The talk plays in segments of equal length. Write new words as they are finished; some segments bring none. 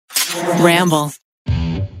Ramble.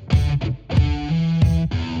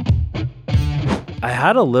 I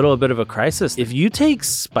had a little bit of a crisis. If you take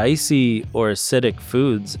spicy or acidic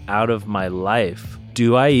foods out of my life,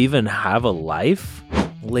 do I even have a life?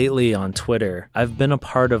 Lately on Twitter, I've been a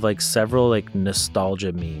part of several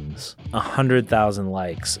nostalgia memes, 100,000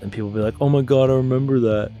 likes, and people be like, oh my God, I remember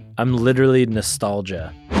that. I'm literally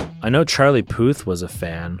nostalgia. I know Charlie Puth was a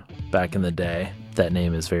fan back in the day. That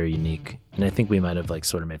name is very unique. And I think we might have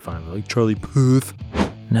sort of made fun of it, Charlie Puth.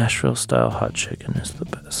 Nashville style hot chicken is the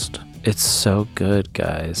best. It's so good,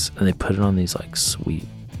 guys. And they put it on these sweet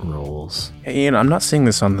rolls. Hey, I'm not seeing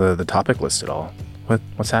this on the topic list at all.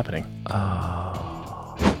 What's happening?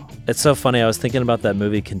 Oh. It's so funny. I was thinking about that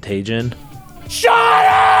movie Contagion. Shut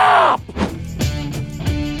up!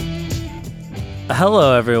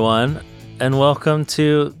 Hello, everyone, and welcome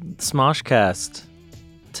to Smoshcast.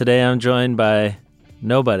 Today I'm joined by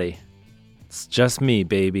nobody. It's just me,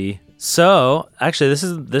 baby. So, actually, this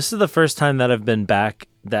is the first time that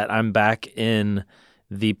I'm back in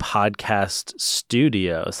the podcast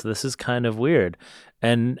studio. So this is kind of weird.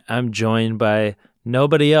 And I'm joined by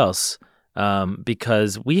nobody else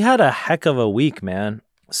because we had a heck of a week, man.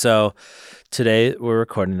 So today we're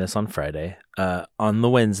recording this on Friday. On the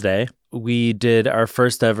Wednesday, we did our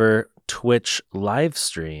first ever Twitch live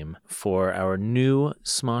stream for our new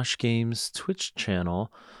Smosh Games Twitch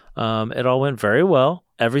channel. It all went very well.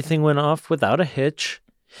 Everything went off without a hitch,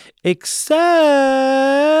 except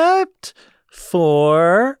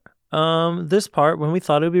for this part when we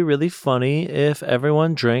thought it would be really funny if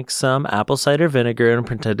everyone drank some apple cider vinegar and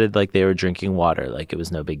pretended like they were drinking water, like it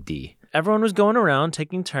was no big deal. Everyone was going around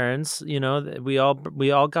taking turns. You know, we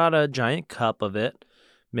all got a giant cup of it,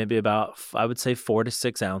 maybe about, I would say, 4 to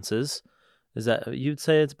 6 ounces. Is that, you'd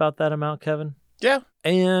say it's about that amount, Kevin? Yeah.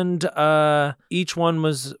 And each one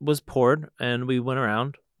was poured, and we went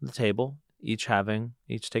around the table, each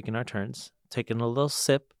taking our turns, taking a little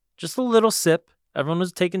sip, just a little sip. Everyone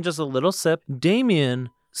was taking just a little sip. Damien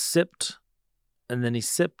sipped, and then he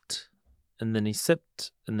sipped, and then he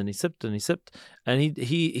sipped, and then he sipped, and he sipped, and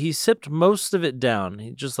he sipped most of it down.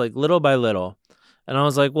 He just little by little. And I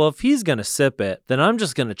was like, well, if he's gonna sip it, then I'm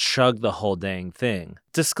just gonna chug the whole dang thing.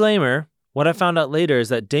 Disclaimer. What I found out later is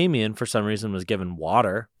that Damien, for some reason, was given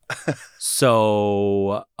water.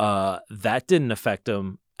 So that didn't affect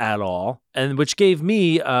him at all, and which gave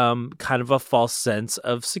me kind of a false sense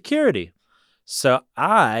of security. So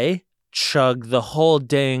I chugged the whole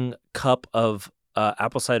dang cup of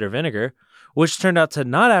apple cider vinegar, which turned out to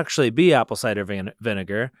not actually be apple cider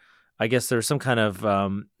vinegar. I guess there was some kind of,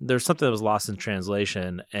 there's something that was lost in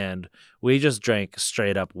translation, and we just drank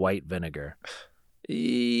straight up white vinegar.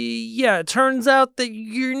 Yeah, it turns out that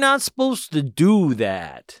you're not supposed to do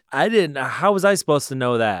that. How was I supposed to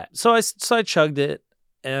know that? So I chugged it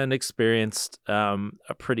and experienced a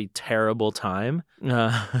pretty terrible time.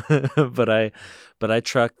 But I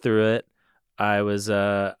trucked through it. I was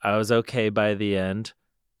okay by the end,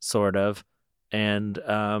 sort of. And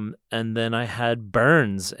then I had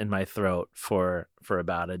burns in my throat for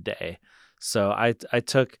about a day. So I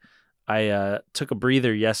took a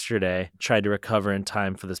breather yesterday, tried to recover in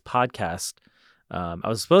time for this podcast. I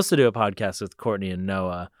was supposed to do a podcast with Courtney and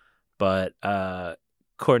Noah, but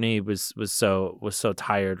Courtney was so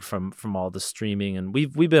tired from all the streaming, and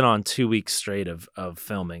we've been on 2 weeks straight of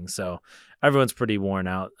filming, so everyone's pretty worn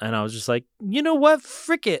out. And I was just like, you know what?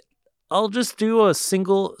 Frick it. I'll just do a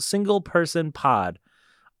single person pod.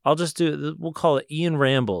 We'll call it Ian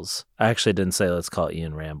Rambles. I actually didn't say let's call it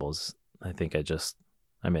Ian Rambles. I think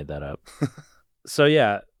I made that up. So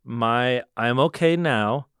yeah, I'm okay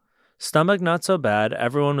now. Stomach not so bad.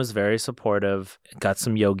 Everyone was very supportive. Got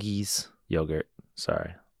some yogurt.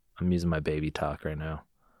 Sorry, I'm using my baby talk right now.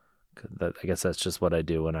 I guess that's just what I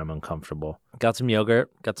do when I'm uncomfortable. Got some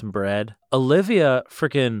yogurt. Got some bread. Olivia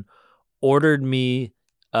freaking ordered me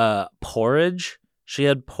porridge. She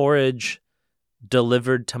had porridge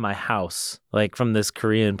delivered to my house, from this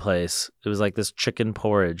Korean place. It was this chicken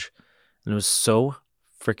porridge, and it was so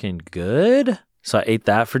freaking good. So I ate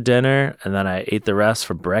that for dinner, and then I ate the rest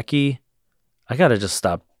for brekkie. I gotta just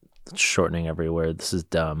stop shortening every word. This is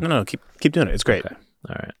dumb. No, keep doing it. It's great. Okay.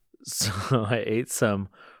 All right. So I ate some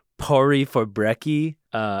pori for brekkie.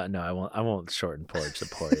 No, I won't shorten porridge to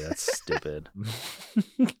pori. That's stupid.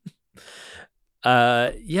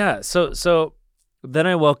 Yeah. So then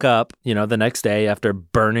I woke up, the next day after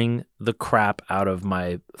burning the crap out of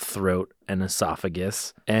my throat and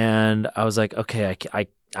esophagus, and I was like, okay,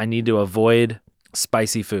 I need to avoid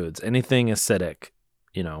spicy foods, anything acidic,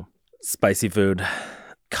 spicy food,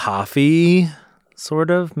 coffee,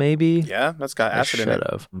 sort of, maybe. Yeah, that's got I acid should in it.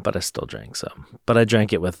 have, but I still drank some. But I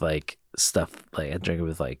drank it with like stuff, like I drank it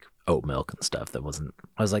with like oat milk and stuff. That wasn't.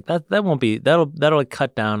 I was like, that won't be. That'll like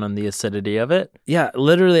cut down on the acidity of it. Yeah,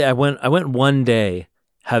 literally, I went one day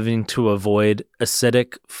having to avoid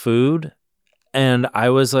acidic food, and I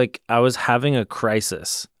was having a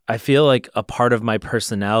crisis. I feel like a part of my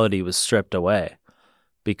personality was stripped away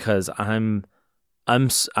because I'm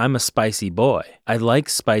a spicy boy. I like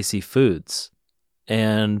spicy foods.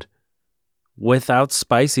 And without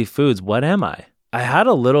spicy foods, what am I? I had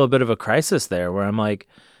a little bit of a crisis there where I'm like,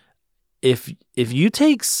 if you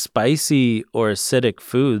take spicy or acidic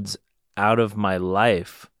foods out of my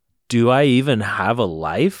life, do I even have a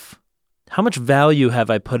life? How much value have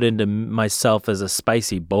I put into myself as a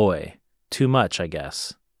spicy boy? Too much, I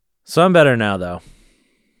guess. So I'm better now, though.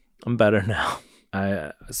 I'm better now.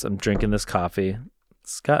 So I'm drinking this coffee.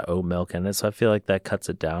 It's got oat milk in it, so I feel like that cuts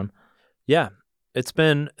it down. Yeah. It's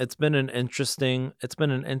been an interesting time. It's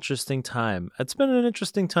been an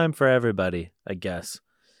interesting time for everybody, I guess.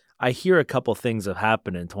 I hear a couple things have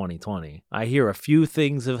happened in 2020. I hear a few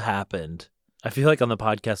things have happened. I feel like on the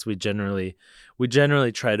podcast we generally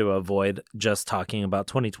try to avoid just talking about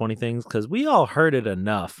 2020 things because we all heard it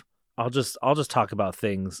enough. I'll just talk about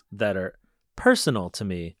things that are personal to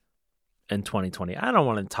me in 2020. I don't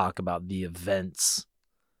want to talk about the events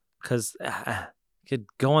because you could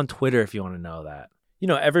go on Twitter if you want to know that. You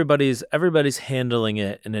know, everybody's handling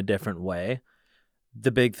it in a different way.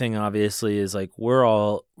 The big thing obviously is like we're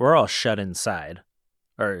all shut inside,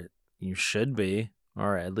 or you should be,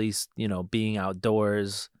 or at least, you know, being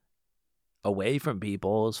outdoors away from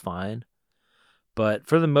people is fine. But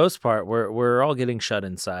for the most part, we're all getting shut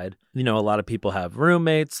inside. You know, a lot of people have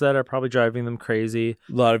roommates that are probably driving them crazy.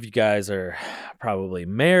 A lot of you guys are probably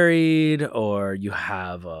married, or you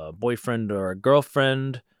have a boyfriend or a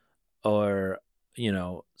girlfriend, or, you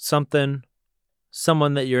know, someone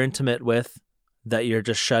that you're intimate with that you're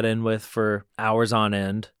just shut in with for hours on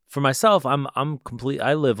end. For myself,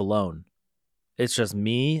 I live alone. It's just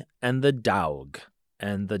me and the dog.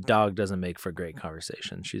 And the dog doesn't make for great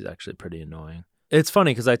conversation. She's actually pretty annoying. It's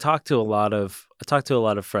funny because I talk to a lot of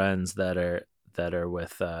friends that are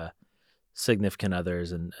with significant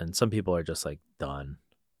others, and some people are just like done.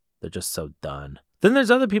 They're just so done. Then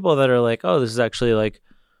there's other people that are like, oh, this is actually like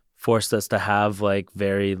forced us to have like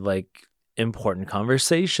very like important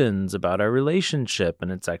conversations about our relationship,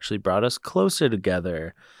 and it's actually brought us closer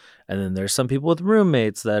together. And then there's some people with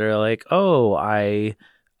roommates that are like, oh, I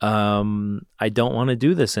don't want to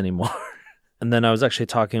do this anymore. And then I was actually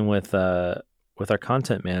talking with our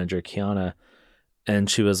content manager, Kiana, and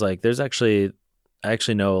she was like, I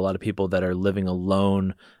actually know a lot of people that are living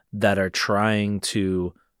alone that are trying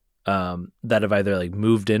to, that have either like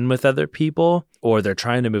moved in with other people or they're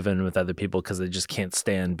trying to move in with other people because they just can't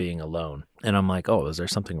stand being alone. And I'm like, oh, is there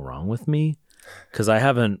something wrong with me? Because I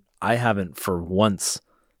haven't for once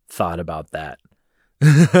thought about that.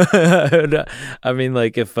 I mean,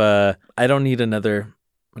 like if I don't need another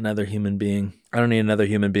human being. I don't need another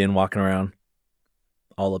human being walking around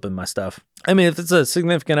all up in my stuff. I mean, if it's a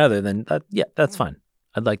significant other, then that's fine.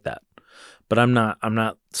 I'd like that. But I'm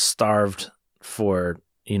not starved for,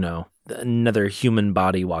 you know, another human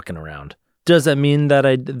body walking around. Does that mean that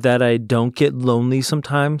I don't get lonely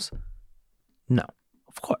sometimes? No,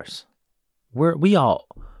 of course. We all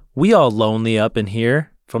lonely up in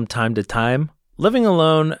here from time to time. Living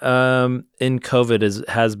alone in COVID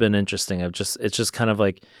has been interesting. It's just kind of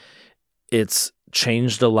like it's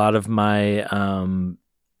changed a lot of my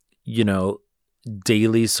you know,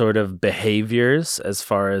 daily sort of behaviors as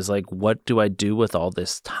far as like what do I do with all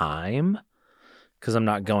this time? Because I'm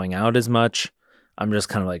not going out as much. I'm just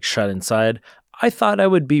kind of like shut inside. I thought I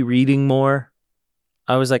would be reading more.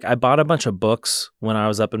 I was like, I bought a bunch of books when I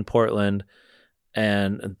was up in Portland,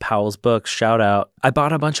 and Powell's Books, shout out. I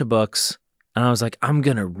bought a bunch of books and I was like, I'm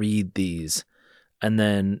going to read these. And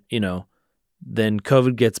then, you know, then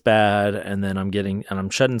COVID gets bad and then I'm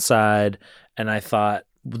shut inside. And I thought,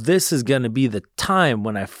 this is going to be the time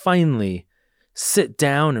when I finally sit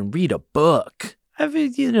down and read a book. I've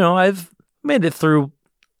made it through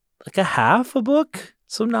like a half a book.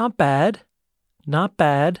 So not bad. Not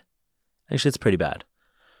bad. Actually, it's pretty bad.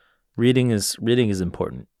 Reading is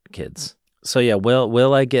important, kids. So yeah,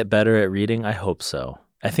 will I get better at reading? I hope so.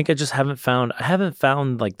 I think I just haven't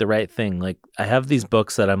found like the right thing. Like I have these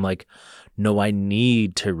books that I'm like, no, I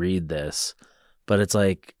need to read this, but it's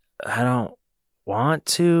like, I don't want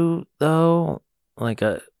to though. Like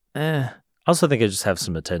I also think I just have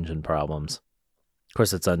some attention problems. Of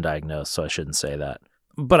course it's undiagnosed, so I shouldn't say that,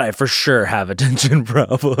 but I for sure have attention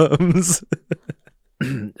problems.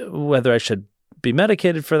 Whether I should be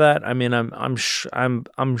medicated for that. I mean, I'm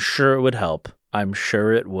sure it would help. I'm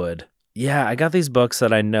sure it would. Yeah, I got these books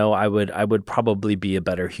that I know I would probably be a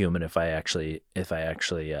better human if I actually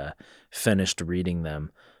finished reading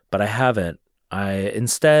them, but I haven't.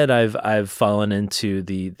 I've fallen into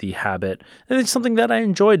the habit, and it's something that I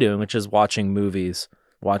enjoy doing, which is watching movies,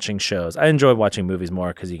 watching shows. I enjoy watching movies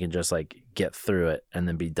more because you can just like get through it and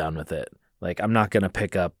then be done with it. Like I'm not gonna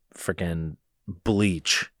pick up freaking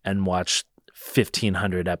Bleach and watch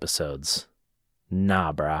 1,500 episodes.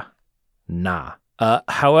 Nah, brah. Nah.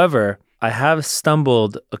 However, I have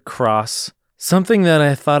stumbled across something that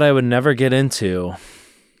I thought I would never get into,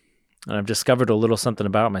 and I've discovered a little something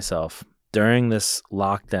about myself. During this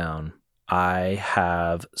lockdown, I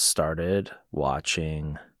have started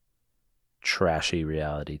watching trashy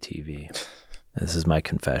reality TV. This is my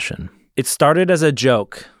confession. It started as a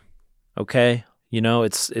joke, okay? You know,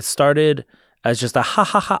 it started as just a ha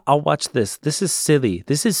ha ha, I'll watch this. This is silly.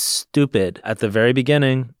 This is stupid. At the very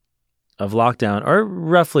beginning of lockdown, or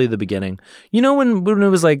roughly the beginning. You know when it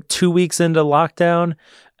was like 2 weeks into lockdown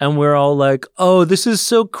and we're all like, oh, this is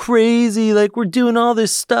so crazy. Like we're doing all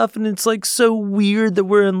this stuff and it's like so weird that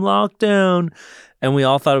we're in lockdown. And we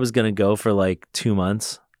all thought it was going to go for like 2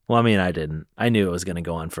 months. Well, I mean, I didn't. I knew it was going to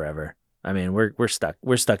go on forever. I mean, we're stuck.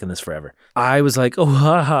 We're stuck in this forever. I was like, oh,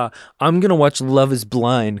 haha, I'm going to watch Love is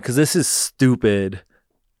Blind because this is stupid.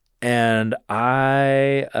 And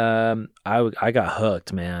I got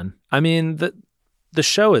hooked, man. I mean, the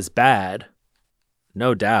show is bad,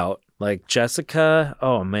 no doubt. Like Jessica,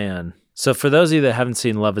 oh man. So for those of you that haven't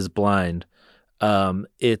seen Love is Blind,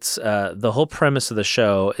 it's the whole premise of the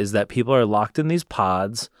show is that people are locked in these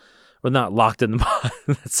pods. Well, not locked in the pod.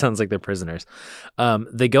 That sounds like they're prisoners.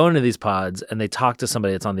 They go into these pods and they talk to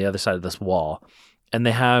somebody that's on the other side of this wall. And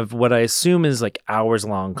they have what I assume is like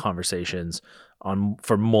hours-long conversations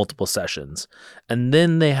for multiple sessions. And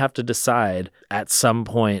then they have to decide at some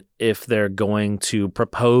point if they're going to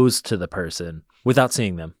propose to the person without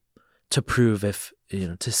seeing them to prove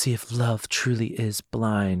to see if love truly is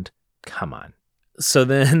blind. Come on. So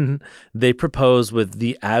then they propose with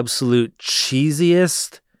the absolute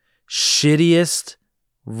cheesiest, shittiest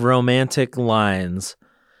romantic lines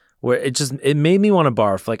where it made me want to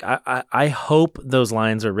barf. Like I hope those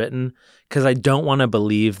lines are written because I don't want to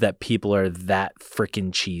believe that people are that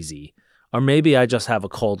freaking cheesy. Or maybe I just have a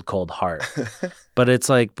cold, cold heart. But it's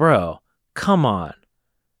like, bro, come on.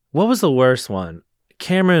 What was the worst one?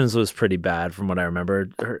 Cameron's was pretty bad from what I remember.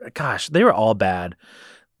 Gosh, they were all bad.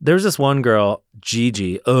 There was this one girl,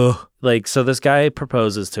 Gigi. Ugh. Like, so this guy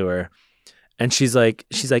proposes to her. And she's like,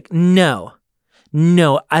 no,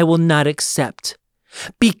 I will not accept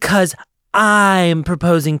because I'm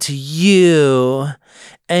proposing to you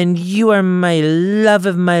and you are my love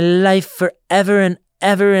of my life forever and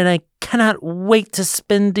ever. And I cannot wait to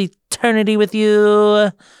spend eternity with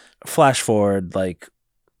you. Flash forward like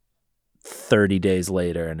 30 days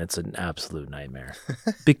later and it's an absolute nightmare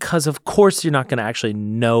because of course you're not going to actually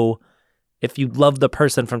know if you love the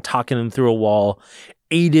person from talking them through a wall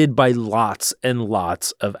aided by lots and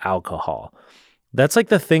lots of alcohol. That's like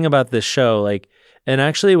the thing about this show. Like, and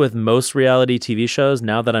actually with most reality TV shows,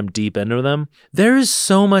 now that I'm deep into them, there is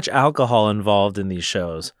so much alcohol involved in these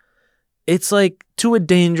shows. It's like to a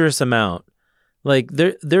dangerous amount. Like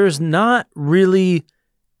there's not really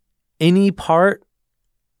any part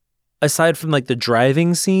aside from like the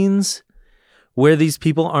driving scenes where these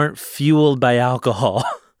people aren't fueled by alcohol,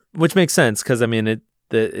 which makes sense. Cause I mean, it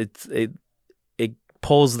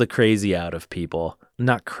pulls the crazy out of people.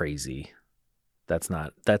 Not crazy. That's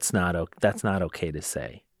not okay to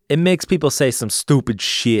say. It makes people say some stupid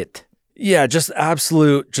shit. Yeah, just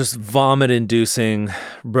absolute, just vomit-inducing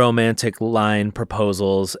romantic line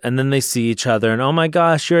proposals. And then they see each other and, oh my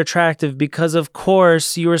gosh, you're attractive because of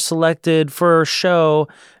course you were selected for a show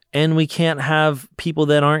and we can't have people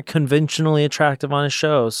that aren't conventionally attractive on a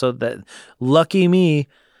show. So that lucky me.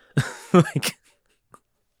 Like,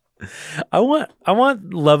 I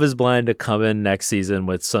want Love is Blind to come in next season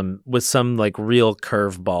with some like real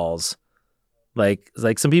curveballs. Like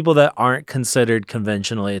some people that aren't considered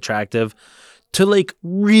conventionally attractive to like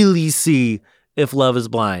really see if Love is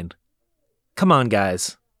Blind. Come on,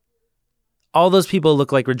 guys. All those people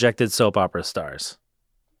look like rejected soap opera stars.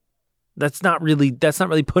 That's not really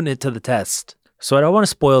putting it to the test. So I don't want to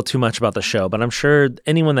spoil too much about the show, but I'm sure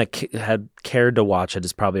anyone that had cared to watch it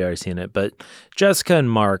has probably already seen it. But Jessica and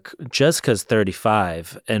Mark, Jessica's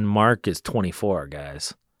 35 and Mark is 24,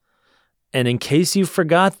 guys. And in case you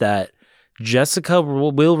forgot that, Jessica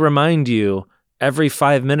will remind you every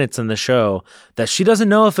 5 minutes in the show that she doesn't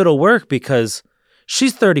know if it'll work because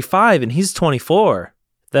she's 35 and he's 24.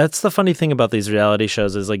 That's the funny thing about these reality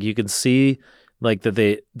shows is like you can see like that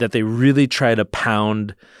they really try to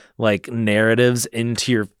pound like narratives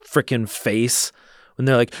into your freaking face when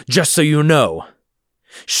they're like, just so you know,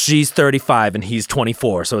 she's 35 and he's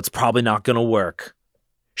 24, so it's probably not gonna work.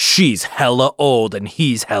 She's hella old and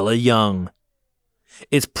he's hella young.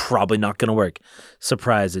 It's probably not gonna work.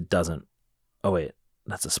 Surprise, it doesn't. Oh wait,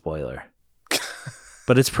 that's a spoiler.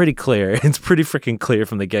 But it's pretty clear. It's pretty freaking clear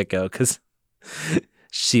from the get-go because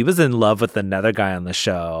she was in love with another guy on the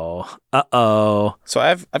show. Uh-oh. So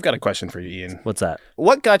I've got a question for you, Ian. What's that?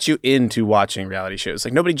 What got you into watching reality shows?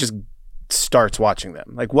 Like, nobody just starts watching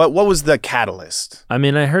them. Like, what was the catalyst? I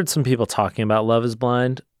mean, I heard some people talking about Love is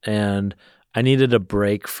Blind, and I needed a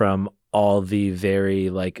break from all the very,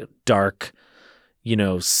 like, dark,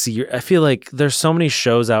 I feel like there's so many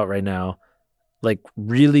shows out right now, like,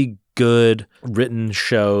 really good written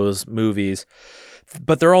shows, movies,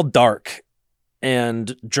 but they're all dark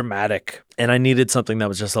and dramatic, and I needed something that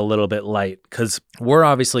was just a little bit light because we're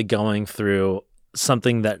obviously going through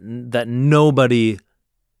something that nobody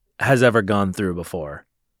has ever gone through before,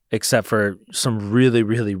 except for some really,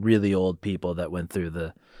 really, really old people that went through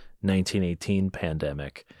the 1918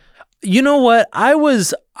 pandemic. You know what? I'm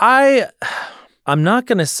not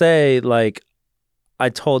gonna say like I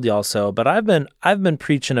told y'all so, but I've been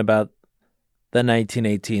preaching about the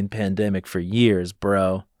 1918 pandemic for years,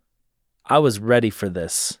 bro. I was ready for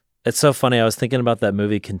this. It's so funny. I was thinking about that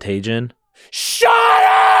movie Contagion. Shut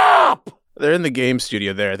up! They're in the game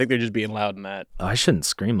studio there. I think they're just being loud in that. Oh, I shouldn't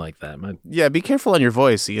scream like that. Yeah, be careful on your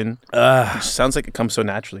voice, Ian. It sounds like it comes so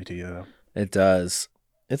naturally to you, though. It does.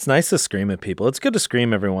 It's nice to scream at people. It's good to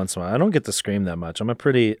scream every once in a while. I don't get to scream that much. I'm a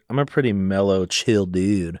pretty mellow, chill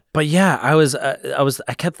dude. But yeah,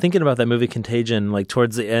 I kept thinking about that movie Contagion, like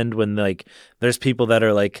towards the end when like there's people that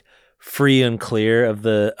are like free and clear of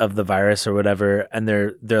the virus or whatever, and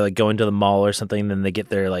they're like going to the mall or something, and then they get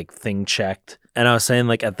their like thing checked. And I was saying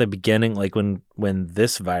like at the beginning, like when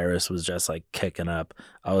this virus was just like kicking up,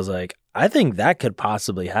 I was like, I think that could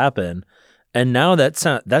possibly happen. And now that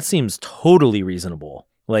seems totally reasonable.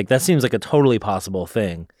 Like that seems like a totally possible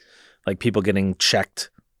thing. Like people getting checked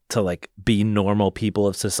to like be normal people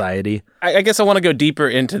of society. I guess I want to go deeper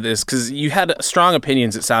into this because you had strong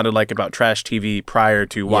opinions, it sounded like, about trash TV prior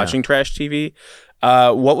to watching trash TV.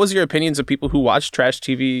 What was your opinions of people who watched trash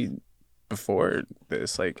TV before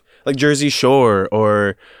this? Like Jersey Shore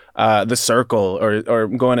or The Circle or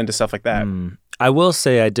going into stuff like that? I will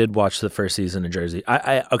say I did watch the first season of Jersey.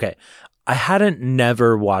 Okay. I hadn't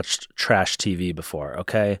never watched trash TV before,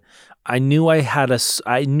 okay? I knew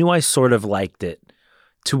I sort of liked it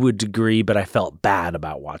to a degree, but I felt bad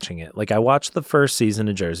about watching it. Like I watched the first season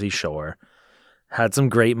of Jersey Shore, had some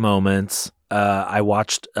great moments. I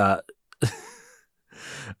watched I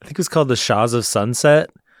think it was called The Shahs of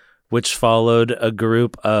Sunset, which followed a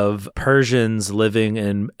group of Persians living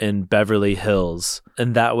in Beverly Hills,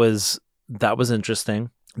 and that was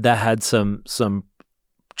interesting. That had some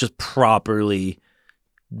just properly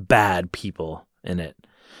bad people in it.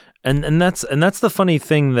 And that's the funny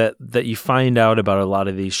thing that you find out about a lot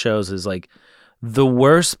of these shows is like the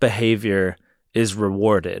worst behavior is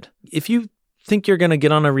rewarded. If you think you're going to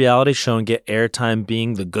get on a reality show and get airtime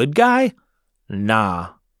being the good guy,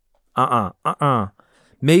 nah.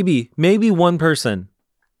 Maybe one person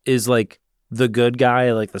is like the good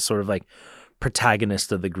guy, like the sort of like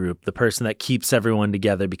protagonist of the group, the person that keeps everyone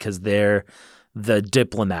together because they're the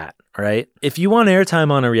diplomat, right? If you want airtime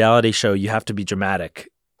on a reality show, you have to be dramatic,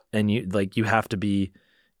 and you have to be,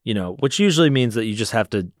 which usually means that you just have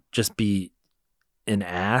to just be an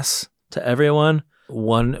ass to everyone.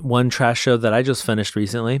 One trash show that I just finished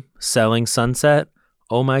recently, Selling Sunset.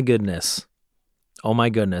 Oh my goodness.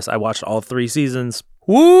 I watched all 3 seasons.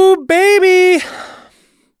 Woo, baby!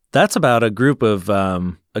 That's about a group of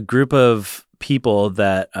people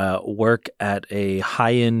that work at a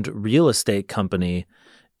high-end real estate company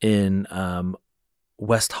in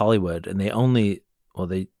West Hollywood, and they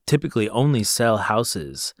typically only sell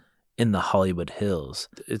houses in the Hollywood Hills.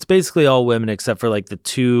 It's basically all women except for like the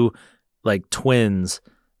 2 like twins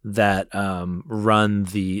that run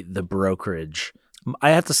the brokerage.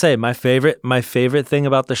 I have to say my favorite thing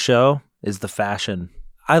about the show is the fashion.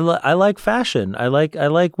 I like fashion. I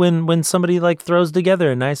like when somebody like throws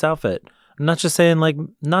together a nice outfit. I'm not saying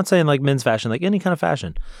like men's fashion, like any kind of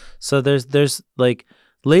fashion. So there's like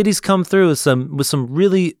ladies come through with some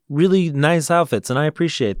really, really nice outfits, and I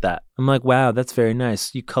appreciate that. I'm like, wow, that's very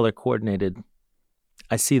nice. You color coordinated.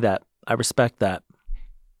 I see that. I respect that.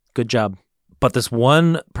 Good job. But this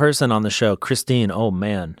one person on the show, Christine, oh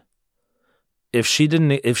man. If she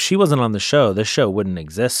wasn't on the show, this show wouldn't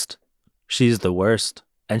exist. She's the worst.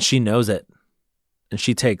 and she knows it. And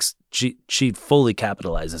she fully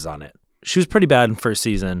capitalizes on it. She was pretty bad in first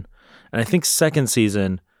season. And I think second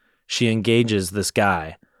season, she engages this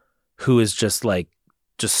guy who is just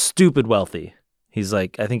stupid wealthy. He's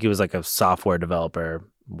like, I think he was like a software developer,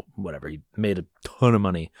 whatever. He made a ton of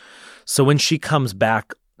money. So when she comes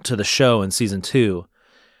back to the show in season 2,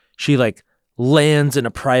 she like lands in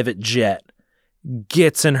a private jet,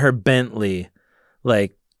 gets in her Bentley,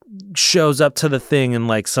 like shows up to the thing in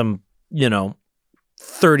like some,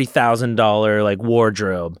 $30,000 like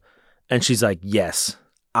wardrobe. And she's like, yes,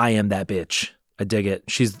 I am that bitch. I dig it.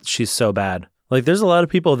 She's so bad. Like there's a lot of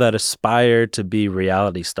people that aspire to be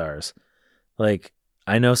reality stars. Like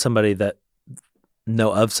I know of somebody,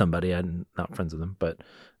 I'm not friends with them, but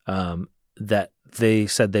that they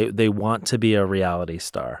said they want to be a reality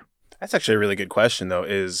star. That's actually a really good question though,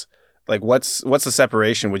 is like what's the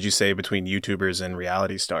separation, would you say, between YouTubers and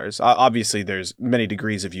reality stars? Obviously there's many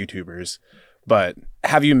degrees of YouTubers, but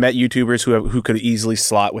have you met YouTubers who could easily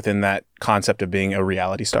slot within that concept of being a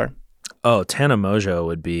reality star? Oh, Tana Mojo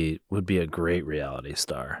would be a great reality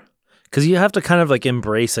star. Because you have to kind of like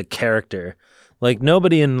embrace a character. Like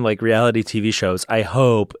nobody in like reality TV shows, I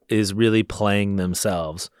hope, is really playing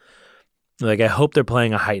themselves. Like I hope they're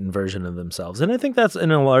playing a heightened version of themselves. And I think that's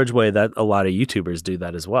in a large way that a lot of YouTubers do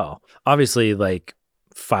that as well. Obviously, like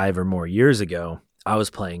 5 or more years ago, I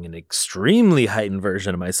was playing an extremely heightened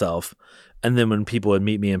version of myself. And then when people would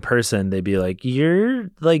meet me in person, they'd be like, you're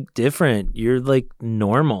like different. You're like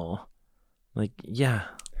normal. Like, yeah.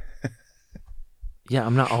 Yeah,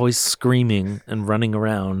 I'm not always screaming and running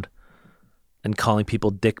around and calling people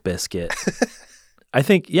Dick Biscuit. I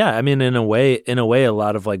think, yeah, I mean, in a way, a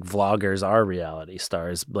lot of like vloggers are reality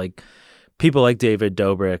stars. Like people like David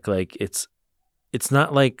Dobrik, like it's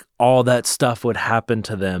not like all that stuff would happen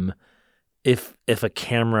to them if a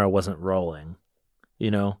camera wasn't rolling,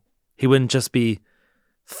 He wouldn't just be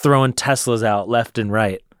throwing Teslas out left and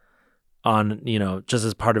right on, just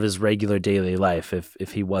as part of his regular daily life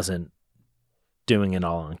if he wasn't doing it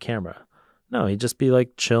all on camera. No, he'd just be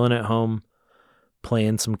like chilling at home,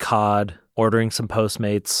 playing some COD, ordering some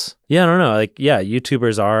Postmates. Yeah, I don't know. Like, yeah,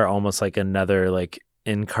 YouTubers are almost like another like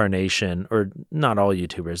incarnation, or not all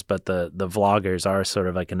YouTubers, but the vloggers are sort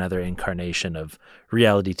of like another incarnation of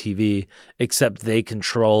reality TV, except they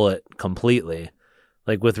control it completely.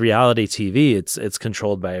 Like with reality TV, it's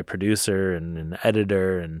controlled by a producer and an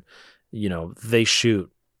editor, and they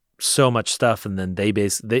shoot so much stuff, and then they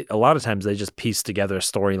a lot of times they just piece together a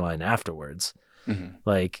storyline afterwards. Mm-hmm.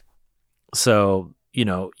 Like, so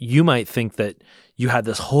you might think that you had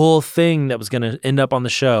this whole thing that was going to end up on the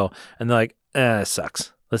show, and they're like, it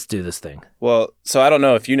sucks. Let's do this thing. Well, so I don't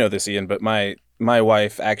know if you know this, Ian, but my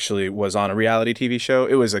wife actually was on a reality TV show.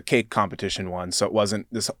 It was a cake competition one, so it wasn't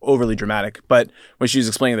this overly dramatic. But when she was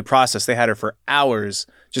explaining the process, they had her for hours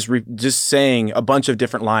just saying a bunch of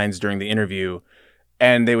different lines during the interview,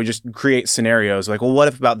 and they would just create scenarios like, well, what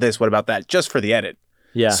if about this? What about that? Just for the edit.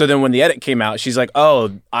 Yeah. So then when the edit came out, she's like,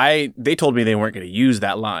 oh, they told me they weren't going to use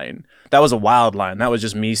that line. That was a wild line. That was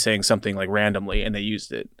just me saying something like randomly, and they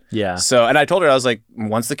used it. Yeah. So, and I told her, I was like,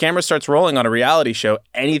 once the camera starts rolling on a reality show,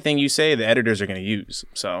 anything you say, the editors are going to use.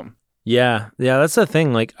 So. Yeah. That's the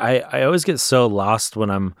thing. Like I always get so lost when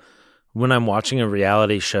I'm watching a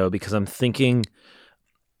reality show, because I'm thinking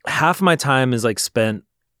half my time is like spent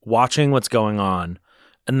watching what's going on.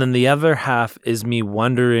 And then the other half is me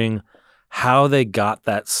wondering how they got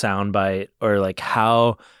that soundbite, or like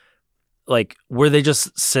how, like, were they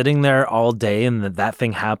just sitting there all day and that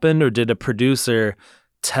thing happened? Or did a producer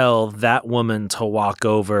tell that woman to walk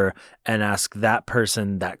over and ask that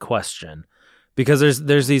person that question? Because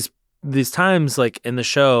there's these times like in the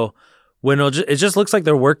show when it just looks like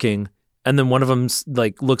they're working, and then one of them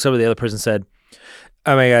like looks over at the other person and said,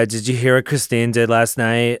 oh my God, did you hear what Christine did last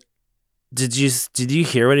night? Did you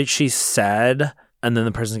hear what she said? And then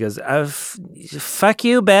the person goes, fuck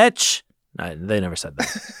you, bitch. No, they never said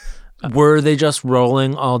that. Were they just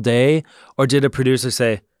rolling all day? Or did a producer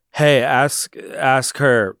say, hey, ask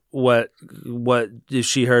her what if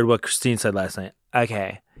she heard what Christine said last night?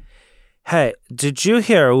 Okay. Hey, did you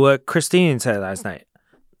hear what Christine said last night?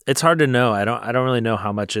 It's hard to know. I don't really know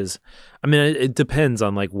how much is. I mean, it depends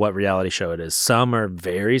on like what reality show it is. Some are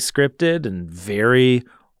very scripted and very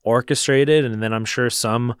orchestrated, and then I'm sure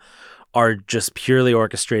some are just purely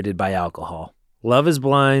orchestrated by alcohol. Love is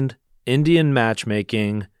Blind, Indian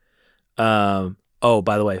matchmaking. Oh,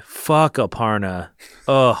 by the way, fuck Aparna.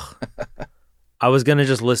 Ugh. I was going to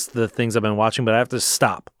just list the things I've been watching, but I have to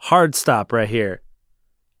stop. Hard stop right here.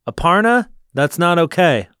 Aparna, that's not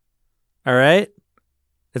okay. All right?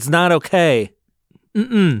 It's not okay.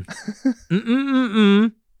 Mm-mm.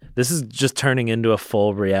 Mm-mm-mm-mm. This is just turning into a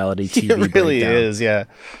full reality TV It really breakdown. is, yeah.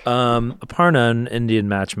 Aparna in Indian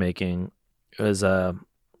matchmaking is a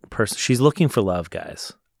person. She's looking for love,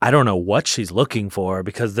 guys. I don't know what she's looking for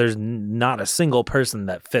because there's not a single person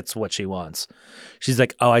that fits what she wants. She's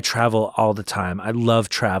like, oh, I travel all the time. I love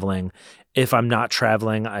traveling. If I'm not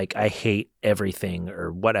traveling, I hate everything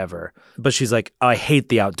or whatever. But she's like, oh, I hate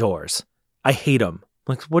the outdoors. I hate them.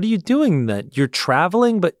 Like, what are you doing then? You're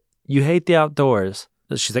traveling, but you hate the outdoors.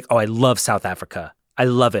 She's like, oh, I love South Africa. I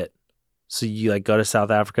love it. So you like go to South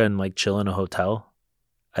Africa and like chill in a hotel?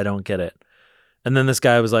 I don't get it. And then this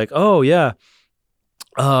guy was like, oh yeah,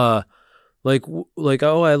 oh, I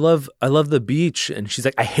love the beach. And she's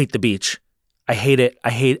like, I hate the beach. I hate it. I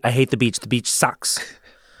hate the beach. The beach sucks.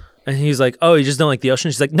 And he's like, oh, you just don't like the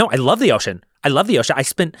ocean? She's like, no, I love the ocean. I love the ocean. I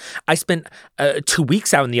spent 2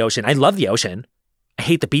 weeks out in the ocean. I love the ocean. I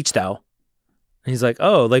hate the beach though. And he's like,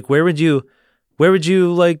 oh, like where would you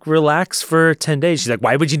like relax for 10 days? She's like,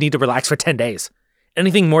 why would you need to relax for 10 days?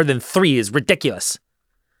 Anything more than 3 is ridiculous.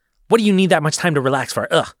 What do you need that much time to relax for?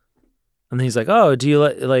 Ugh. And then he's like, oh, do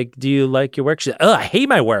you like your work? She's like, I hate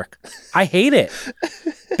my work. I hate it.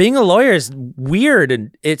 Being a lawyer is weird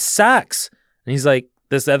and it sucks. And he's like,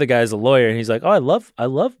 this other guy's a lawyer. And he's like, oh, I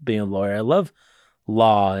love being a lawyer. I love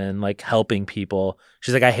law and like helping people.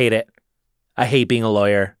 She's like, I hate it. I hate being a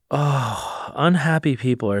lawyer. Oh, unhappy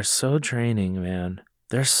people are so draining, man.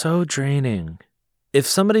 They're so draining. If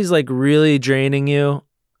somebody's like really draining you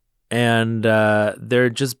and they're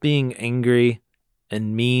just being angry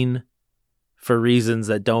and mean for reasons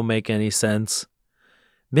that don't make any sense,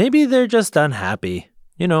 maybe they're just unhappy.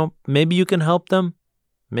 You know, maybe you can help them.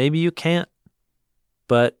 Maybe you can't.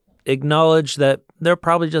 But acknowledge that they're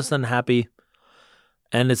probably just unhappy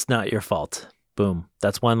and it's not your fault. Boom.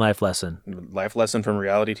 That's one life lesson. Life lesson from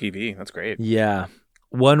reality TV. That's great. Yeah.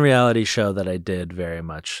 One reality show that I did very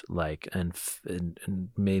much like and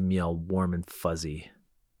made me all warm and fuzzy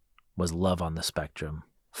was Love on the Spectrum.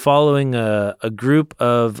 Following a group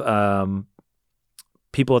of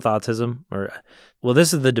people with autism,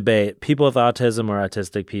 this is the debate, people with autism or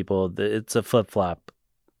autistic people. It's a flip-flop.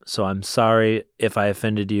 So I'm sorry if I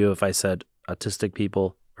offended you if I said autistic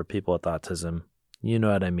people or people with autism. You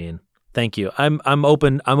know what I mean. Thank you. I'm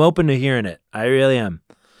open to hearing it. I really am.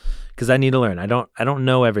 Because I need to learn. I don't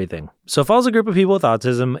know everything. So it follows a group of people with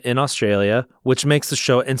autism in Australia, which makes the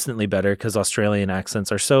show instantly better because Australian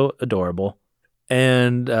accents are so adorable.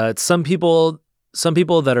 And some people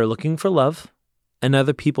that are looking for love, and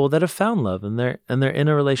other people that have found love and they're in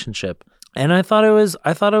a relationship. And I thought it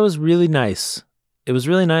was really nice. It was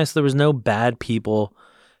really nice. There was no bad people.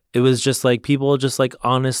 It was just like people just like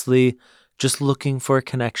honestly just looking for a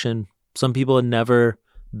connection. Some people had never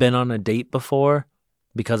been on a date before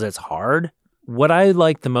because it's hard. What I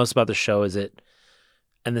like the most about the show is and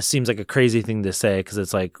this seems like a crazy thing to say because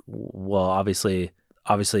it's like, well, obviously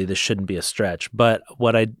this shouldn't be a stretch. But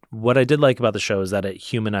what I did like about the show is that it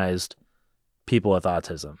humanized people with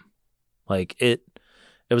autism. Like it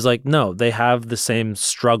was like, no, they have the same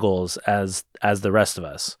struggles as the rest of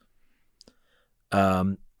us.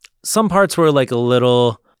 Some parts were like a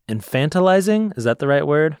little infantilizing. Is that the right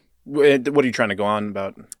word? What are you trying to go on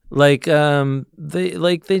about? Like,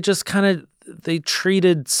 they just kind of, they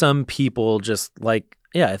treated some people just like,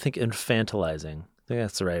 yeah, I think infantilizing. I think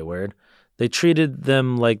that's the right word. They treated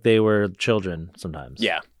them like they were children sometimes.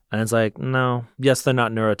 Yeah. And it's like, no, yes, they're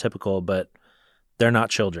not neurotypical, but they're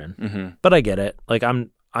not children. Mm-hmm. But I get it. Like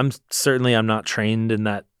I'm certainly not trained in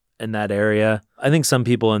that area. I think some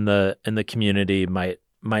people in the community might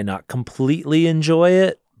not completely enjoy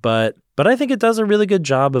it, but I think it does a really good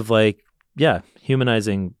job of like, yeah,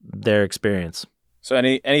 humanizing their experience. So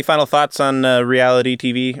any final thoughts on reality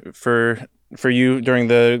TV for you during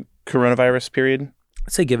the coronavirus period?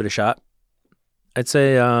 I'd say give it a shot. I'd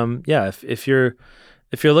say, yeah, if you're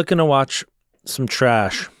looking to watch some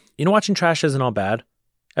trash, watching trash isn't all bad.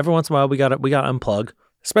 Every once in a while, we got to unplug.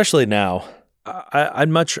 Especially now, I'd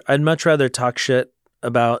much rather talk shit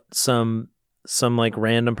about some like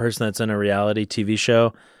random person that's in a reality TV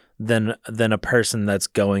show than a person that's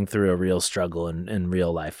going through a real struggle in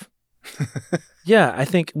real life. Yeah, I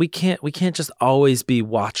think we can't just always be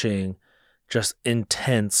watching just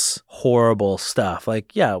intense, horrible stuff.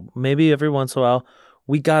 Like, yeah, maybe every once in a while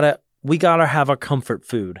we gotta have our comfort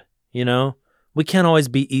food. We can't always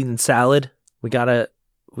be eating salad. We gotta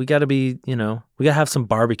be, we gotta have some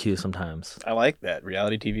barbecue sometimes. I like that.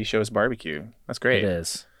 Reality TV shows barbecue. That's great. It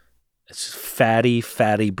is. It's just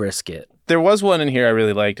fatty brisket. There was one in here I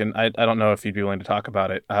really liked, and I don't know if you'd be willing to talk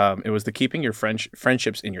about it. It was the keeping your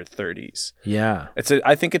friendships in your 30s. Yeah.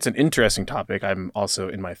 I think it's an interesting topic. I'm also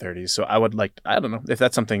in my 30s, so I don't know if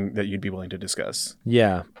that's something that you'd be willing to discuss.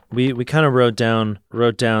 Yeah. We kind of wrote down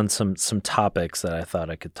some topics that I thought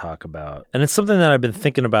I could talk about. And it's something that I've been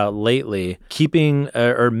thinking about lately, keeping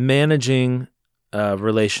or managing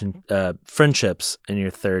friendships in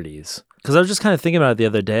your 30s. Because I was just kind of thinking about it the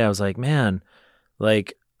other day. I was like, man,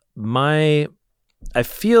 like I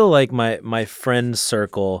feel like my friend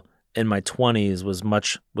circle in my 20s was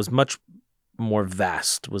much more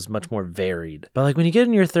vast, was much more varied. But like when you get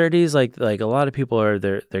in your 30s, like a lot of people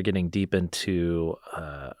they're getting deep into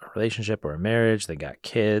a relationship or a marriage. They got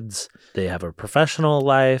kids. They have a professional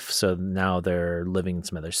life, so now they're living in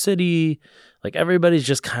some other city. Like everybody's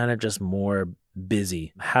just kind of just more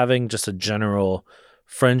busy. Having just a general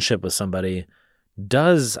friendship with somebody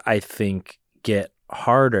does, I think, get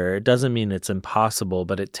harder. It doesn't mean it's impossible,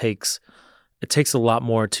 but it takes a lot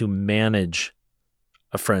more to manage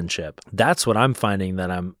a friendship. That's what I'm finding that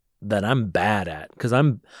I'm bad at, because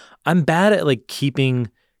I'm bad at like keeping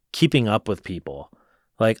up with people.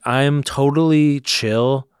 Like I'm totally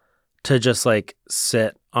chill to just like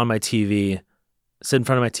sit in front of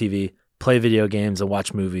my TV, play video games and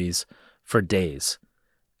watch movies for days.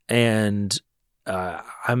 And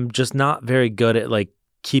I'm just not very good at like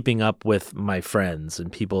keeping up with my friends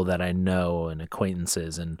and people that I know and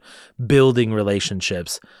acquaintances and building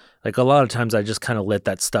relationships. Like a lot of times I just kind of let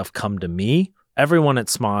that stuff come to me. Everyone at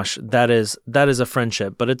Smosh, that is a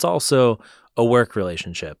friendship, but it's also a work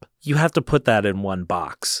relationship. You have to put that in one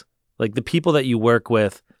box. Like the people that you work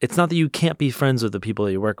with, it's not that you can't be friends with the people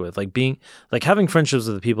that you work with. Like having friendships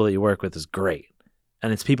with the people that you work with is great.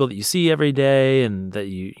 And it's people that you see every day and that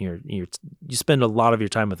you spend a lot of your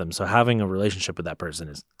time with them. So having a relationship with that person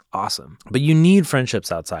is awesome. But you need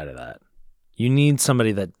friendships outside of that. You need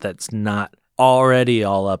somebody that's not already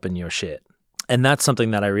all up in your shit. And that's something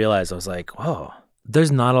that I realized. I was like, whoa,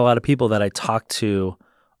 there's not a lot of people that I talk to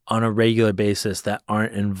on a regular basis that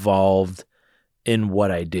aren't involved in what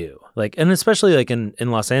I do. Like, and especially like in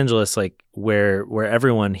Los Angeles, like where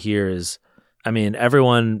everyone here is,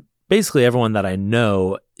 basically everyone that I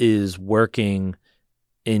know is working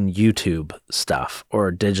in YouTube stuff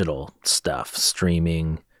or digital stuff,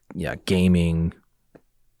 streaming, gaming,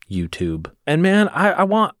 YouTube. And man, I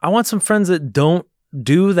want some friends that don't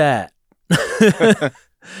do that.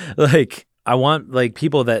 Like I want like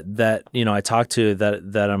people that I talk to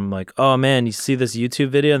that I'm like, oh man, you see this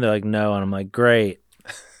YouTube video? And they're like, no. And I'm like, great.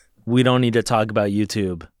 We don't need to talk about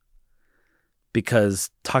YouTube. Because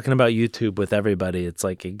talking about YouTube with everybody, it's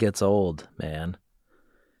like it gets old, man.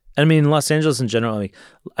 I mean, Los Angeles in general, like,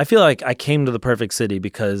 I feel like I came to the perfect city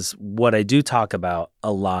because what I do talk about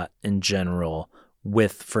a lot in general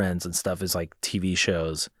with friends and stuff is like TV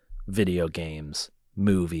shows, video games,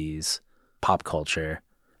 movies, pop culture.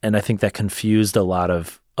 And I think that confused a lot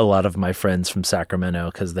of my friends from Sacramento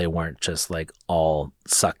because they weren't just like all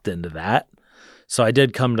sucked into that. So I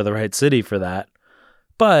did come to the right city for that.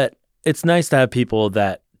 But it's nice to have people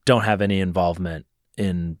that don't have any involvement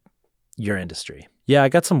in your industry. Yeah, I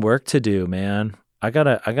got some work to do, man. I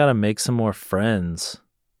gotta make some more friends.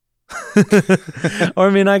 Or I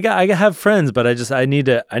mean, I have friends, but I need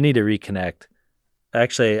to reconnect.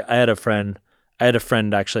 Actually, I had a friend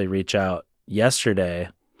actually reach out yesterday,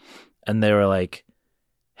 and they were like,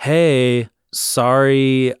 "Hey,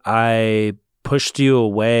 sorry, I pushed you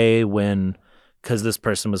away because this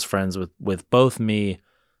person was friends with both me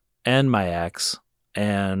and my ex,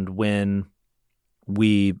 and when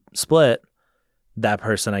we split, that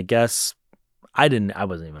person, I guess I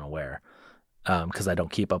wasn't even aware because I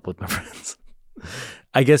don't keep up with my friends.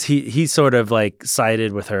 I guess he sort of like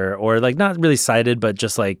sided with her, or like not really sided, but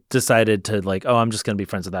just like decided to like, oh, I'm just gonna be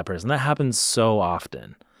friends with that person. That happens so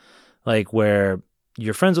often, like where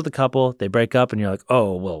you're friends with a couple, they break up, and you're like,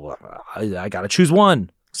 oh well, I gotta choose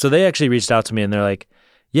one. So they actually reached out to me and they're like,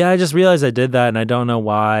 yeah, I just realized I did that and I don't know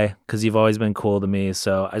why, because you've always been cool to me.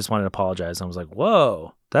 So I just wanted to apologize. And I was like,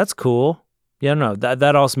 whoa, that's cool. Yeah, no,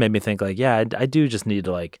 that also made me think like, yeah, I do just need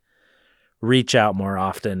to like reach out more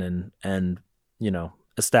often and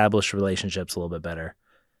establish relationships a little bit better.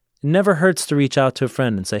 It never hurts to reach out to a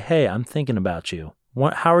friend and say, hey, I'm thinking about you.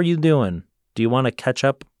 How are you doing? Do you want to catch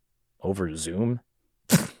up over Zoom?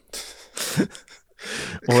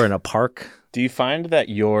 Or in a park? Do you find that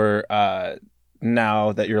you're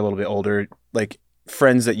now that you're a little bit older, like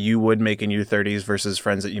friends that you would make in your 30s versus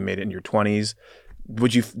friends that you made in your 20s,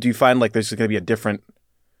 do you find like there's going to be a different,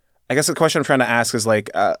 I guess the question I'm trying to ask is like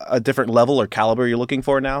a different level or caliber you're looking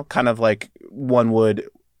for now, kind of like one would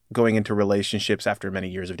going into relationships after many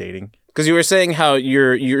years of dating? Because you were saying how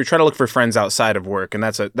you're trying to look for friends outside of work, and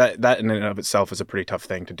that in and of itself is a pretty tough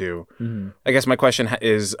thing to do. Mm-hmm. I guess my question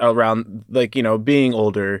is around, like, you know, being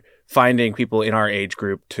older, finding people in our age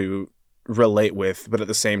group to relate with, but at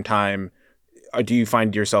the same time, do you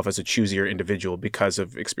find yourself as a choosier individual because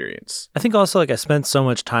of experience? I think also, like, I spent so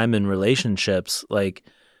much time in relationships, like,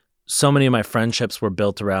 so many of my friendships were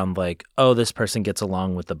built around, like, oh, this person gets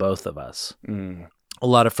along with the both of us. A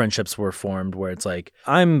lot of friendships were formed where it's like,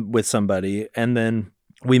 I'm with somebody and then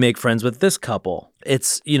we make friends with this couple.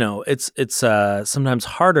 It's, you know, it's sometimes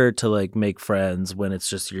harder to, like, make friends when it's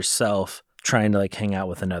just yourself trying to, like, hang out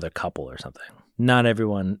with another couple or something. Not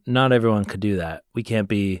everyone could do that. We can't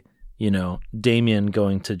be, you know, Damien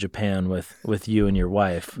going to Japan with you and your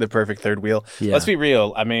wife. The perfect third wheel. Yeah. Let's be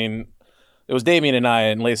real. I mean, it was Damien and I,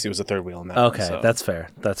 and Lacey was the third wheel in that. Okay, one, so. That's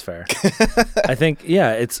fair. I think,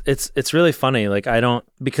 yeah, it's really funny. Like,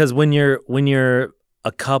 because when you're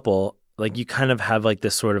a couple, like, you kind of have, like,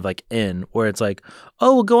 this sort of, like, in where it's like,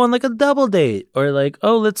 oh, we'll go on, like, a double date, or, like,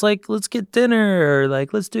 oh, let's get dinner, or,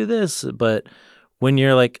 like, let's do this. But when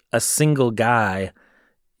you're, like, a single guy,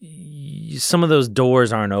 some of those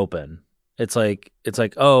doors aren't open. It's like,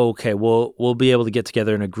 oh, okay, we'll be able to get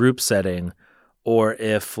together in a group setting, or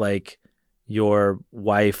if, like, your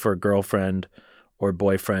wife or girlfriend or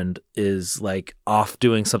boyfriend is, like, off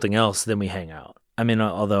doing something else, then we hang out. I mean,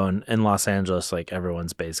 although in Los Angeles, like,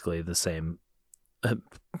 everyone's basically the same.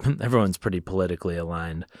 Everyone's pretty politically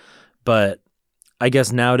aligned. But I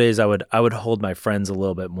guess nowadays I would hold my friends a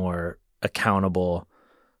little bit more accountable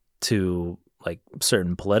to, like,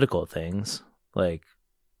 certain political things, like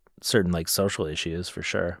certain, like, social issues for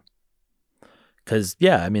sure. Because,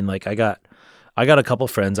 yeah, I mean, like, I got a couple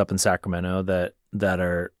friends up in Sacramento that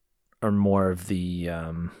are more of the,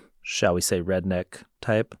 shall we say, redneck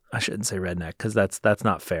type. I shouldn't say redneck because that's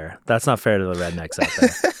not fair. That's not fair to the rednecks out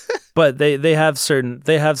there. But they have certain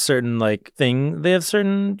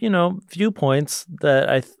you know, viewpoints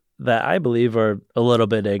that I believe are a little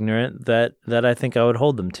bit ignorant that I think I would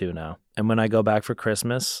hold them to now. And when I go back for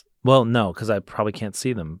Christmas, well, no, because I probably can't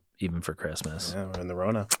see them even for Christmas. Yeah, we're in the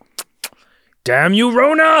Rona. Damn you,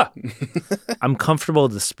 Rona! I'm comfortable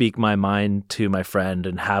to speak my mind to my friend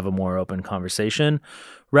and have a more open conversation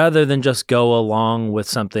rather than just go along with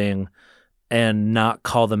something and not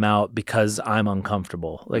call them out because I'm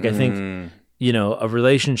uncomfortable. Like, I think, you know, a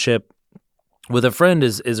relationship with a friend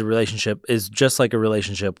is just like a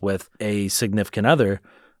relationship with a significant other,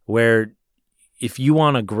 where if you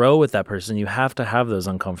want to grow with that person, you have to have those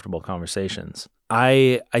uncomfortable conversations.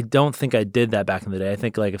 I don't think I did that back in the day. I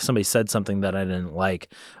think, like, if somebody said something that I didn't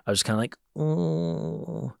like, I was kind of like,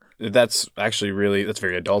 oh. That's actually that's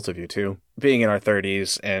very adult of you too. Being in our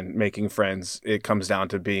 30s and making friends, it comes down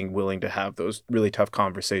to being willing to have those really tough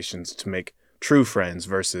conversations to make true friends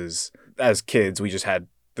versus as kids, we just had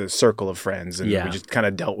the circle of friends and we just kind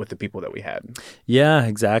of dealt with the people that we had. Yeah,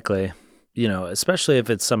 exactly. You know, especially if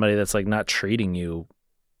it's somebody that's, like, not treating you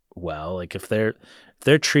well. Like, if they're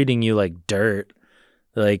treating you like dirt,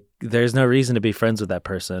 like, there's no reason to be friends with that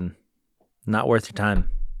person. Not worth your time.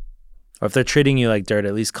 Or if they're treating you like dirt,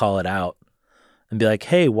 at least call it out and be like,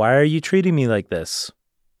 hey, why are you treating me like this?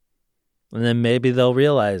 And then maybe they'll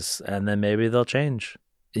realize, and then maybe they'll change.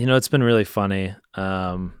 You know, it's been really funny.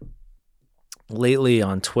 Lately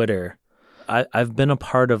on Twitter, I've been a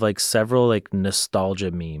part of, like, several, like,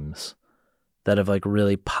 nostalgia memes that have, like,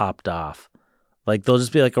 really popped off. Like, they'll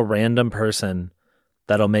just be, like, a random person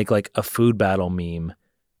that'll make, like, a food battle meme,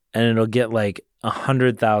 and it'll get, like,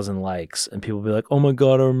 100,000 likes, and people will be like, oh my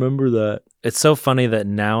God, I remember that. It's so funny that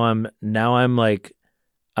now I'm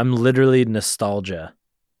literally nostalgia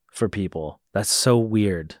for people. That's so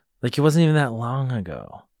weird. Like, it wasn't even that long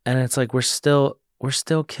ago. And it's like, we're still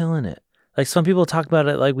killing it. Like, some people talk about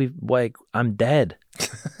it like I'm dead.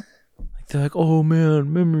 Like, they're like, oh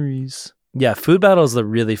man, memories. Yeah, food battle is the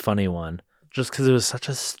really funny one, just because it was such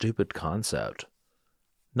a stupid concept.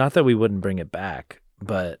 Not that we wouldn't bring it back,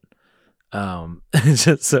 but it's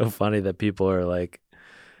just so funny that people are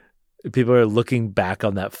looking back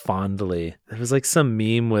on that fondly. There was, like, some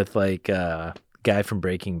meme with, like, a guy from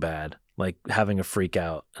Breaking Bad, like, having a freak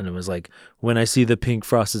out, and it was like, when I see the pink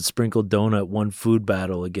frosted sprinkled donut, one food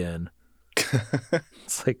battle again.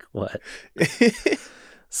 It's like, what?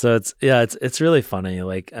 So it's really funny.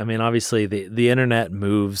 Like, I mean, obviously the internet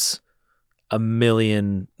moves a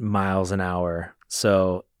million miles an hour.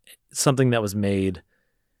 So something that was made,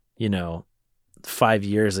 you know, 5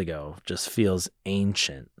 years ago just feels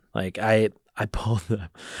ancient. Like, I pulled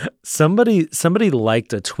somebody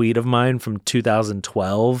liked a tweet of mine from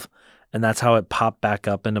 2012, and that's how it popped back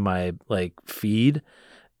up into my, like, feed.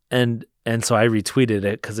 And And so I retweeted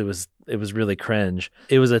it because it was really cringe.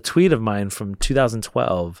 It was a tweet of mine from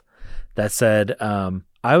 2012 that said,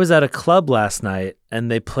 I was at a club last night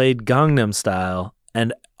and they played Gangnam Style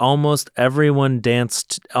and almost everyone did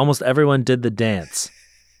the dance.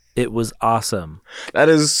 It was awesome. That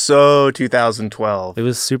is so 2012. It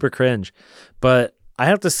was super cringe. But I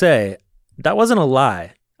have to say, that wasn't a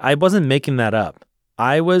lie. I wasn't making that up.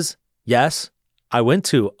 I went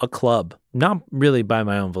to a club, not really by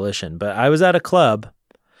my own volition, but I was at a club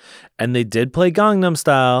and they did play Gangnam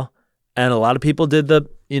Style and a lot of people did the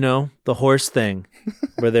horse thing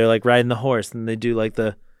where they're like riding the horse and they do like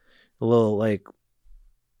the little like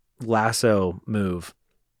lasso move.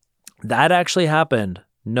 That actually happened.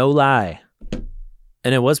 No lie.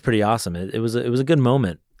 And it was pretty awesome. It was a good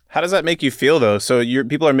moment. How does that make you feel though? So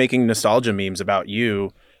people are making nostalgia memes about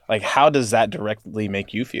you. Like, how does that directly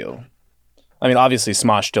make you feel? I mean, obviously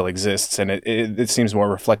Smosh still exists and it seems more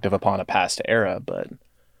reflective upon a past era, but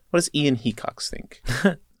what does Ian Hecox think?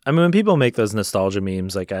 I mean, when people make those nostalgia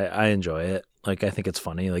memes, like I enjoy it. Like I think it's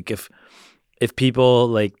funny. Like if people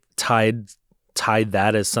like tied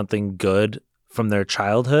that as something good from their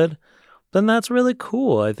childhood, then that's really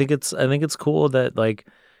cool. I think it's cool that like,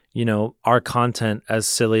 our content, as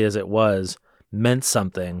silly as it was, meant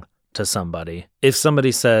something to somebody. If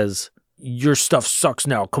somebody says your stuff sucks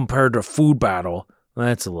now compared to Food Battle,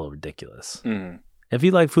 that's a little ridiculous. Mm. If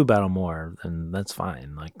you like Food Battle more, then that's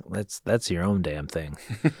fine. Like that's your own damn thing.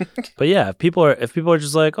 But yeah, if people are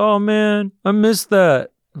just like, oh man, I missed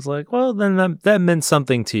that. It's like, well, then that meant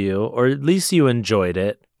something to you, or at least you enjoyed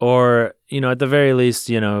it, or at the very least,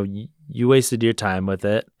 you wasted your time with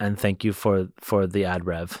it, and thank you for the ad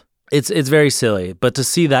rev. It's very silly, but to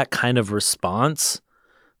see that kind of response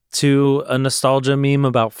to a nostalgia meme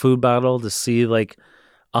about Food Battle, to see like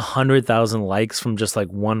 100,000 likes from just like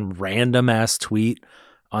one random ass tweet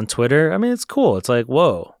on Twitter, I mean, it's cool. It's like,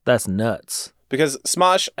 whoa, that's nuts. Because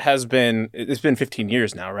Smosh it's been 15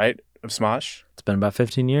 years now, right? Of Smosh? It's been about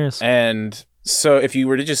 15 years. And so if you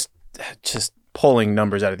were to just pulling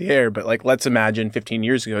numbers out of the air, but like, let's imagine 15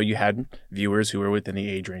 years ago, you had viewers who were within the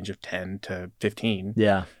age range of 10 to 15.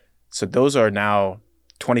 Yeah. So those are now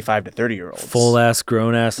 25 to 30-year-olds. Full-ass,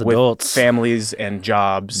 grown-ass adults. With families and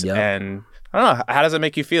jobs. Yep. And I don't know, how does that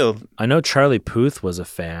make you feel? I know Charlie Puth was a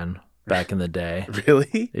fan back in the day.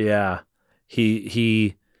 Really? Yeah.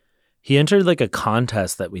 He entered like a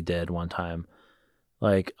contest that we did one time.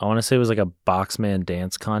 Like, I want to say it was like a Boxman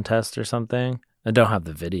dance contest or something. I don't have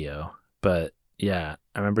the video, but yeah,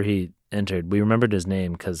 I remember he entered. We remembered his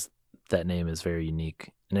name because that name is very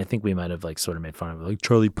unique. And I think we might have like sort of made fun of it, like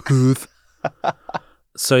Charlie Puth.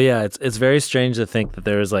 So yeah, it's very strange to think that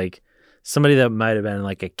there was like somebody that might have been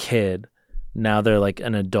like a kid. Now they're like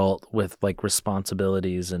an adult with like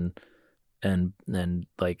responsibilities and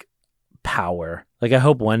like power. Like I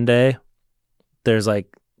hope one day there's like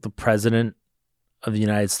the president of the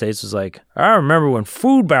United States was like, I remember when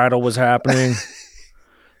Food Battle was happening.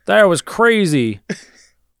 That was crazy.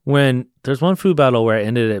 When there's one Food Battle where I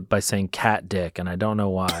ended it by saying cat dick, and I don't know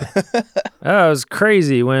why. That was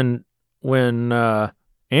crazy when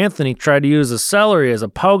Anthony tried to use a celery as a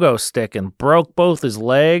pogo stick and broke both his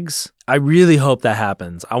legs. I really hope that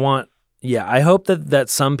happens. I hope that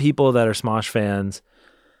some people that are Smosh fans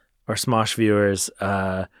or Smosh viewers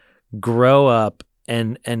grow up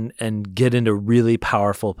and get into really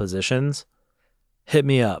powerful positions. Hit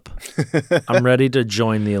me up. I'm ready to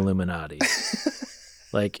join the Illuminati.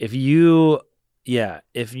 Like if you get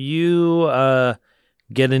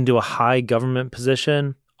into a high government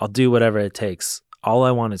position, I'll do whatever it takes. All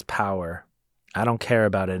I want is power. I don't care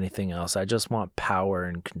about anything else. I just want power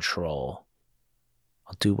and control.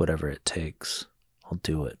 I'll do whatever it takes. I'll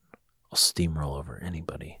do it. I'll steamroll over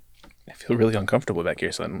anybody. I feel really uncomfortable back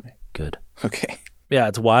here suddenly. Good. Okay. Yeah,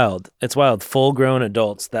 it's wild. It's wild. Full-grown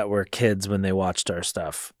adults that were kids when they watched our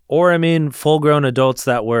stuff. Or, I mean, full-grown adults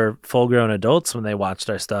that were full-grown adults when they watched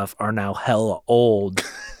our stuff are now hella old.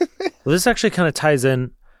 Well, this actually kind of ties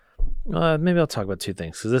in. Maybe I'll talk about two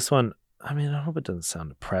things. Because this one, I mean, I hope it doesn't sound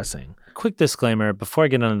depressing. Quick disclaimer. Before I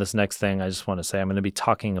get into this next thing, I just want to say I'm going to be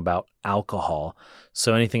talking about alcohol.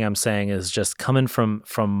 So anything I'm saying is just coming from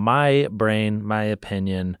my brain, my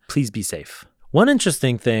opinion. Please be safe. One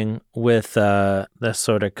interesting thing with the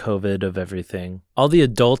sort of COVID of everything, all the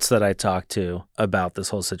adults that I talk to about this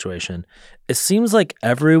whole situation, it seems like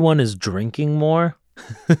everyone is drinking more.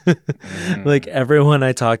 Like everyone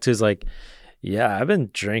I talk to is like, yeah, I've been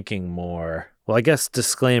drinking more. Well, I guess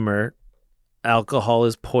disclaimer, alcohol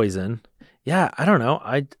is poison. Yeah, I don't know.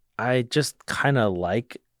 I just kind of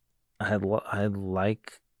like, I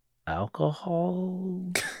like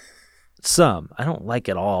alcohol. Some. I don't like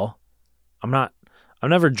it all. I'm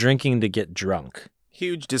never drinking to get drunk.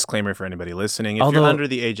 Huge disclaimer for anybody listening. If you're under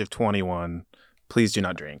the age of 21, please do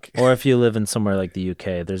not drink. Or if you live in somewhere like the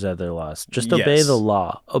UK, there's other laws. Just obey the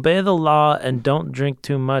law. Obey the law and don't drink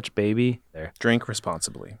too much, baby. There. Drink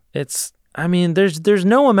responsibly. There's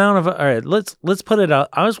no amount of, all right, let's put it out.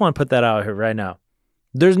 I just want to put that out here right now.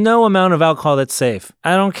 There's no amount of alcohol that's safe.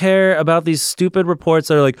 I don't care about these stupid reports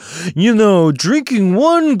that are like, drinking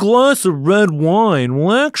 1 glass of red wine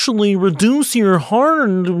will actually reduce your heart.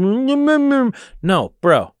 No,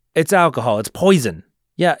 bro, it's alcohol. It's poison.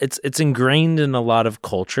 Yeah, it's ingrained in a lot of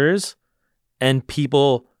cultures, and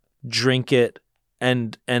people drink it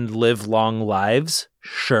and live long lives,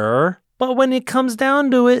 sure. But when it comes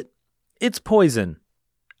down to it, it's poison.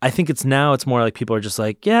 I think it's more like people are just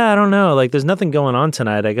like, yeah, I don't know. Like, there's nothing going on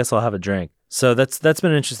tonight. I guess I'll have a drink. So that's been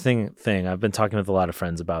an interesting thing. I've been talking with a lot of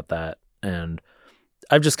friends about that. And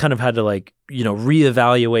I've just kind of had to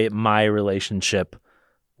reevaluate my relationship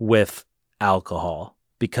with alcohol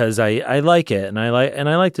because I like it and I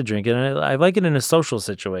like to drink it and I like it in a social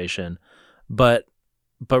situation. But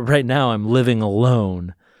right now I'm living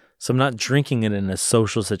alone. So I'm not drinking it in a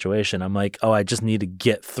social situation. I'm like, I just need to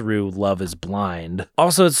get through Love is Blind.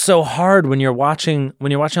 Also, it's so hard when you're watching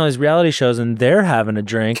all these reality shows and they're having a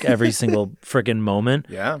drink every single freaking moment.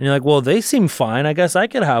 Yeah. And you're like, well, they seem fine. I guess I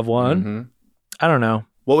could have one. Mm-hmm. I don't know.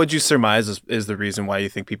 What would you surmise is the reason why you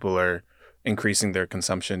think people are increasing their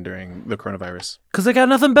consumption during the coronavirus? Because they got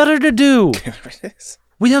nothing better to do.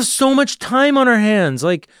 We have so much time on our hands.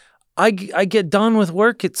 Like, I get done with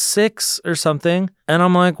work at 6 or something, and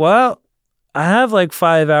I'm like, well, I have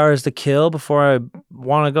 5 hours to kill before I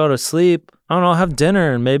want to go to sleep. I don't know, I'll have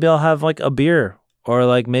dinner, and maybe I'll have a beer,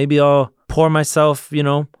 or maybe I'll pour myself,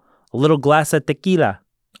 a little glass of tequila.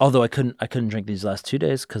 Although I couldn't drink these last 2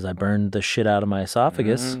 days because I burned the shit out of my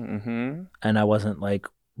esophagus, and I wasn't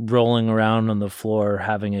rolling around on the floor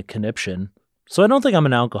having a conniption. So I don't think I'm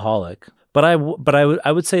an alcoholic. But I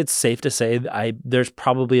would say it's safe to say there's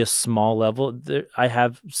probably a small level. I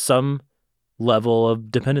have some level of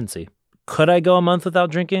dependency. Could I go a month without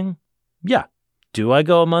drinking? Yeah. Do I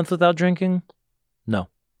go a month without drinking? No.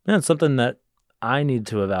 And it's something that I need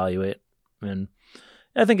to evaluate. And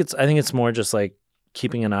I think it's more just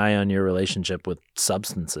keeping an eye on your relationship with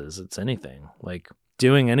substances. It's anything.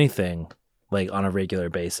 Doing anything on a regular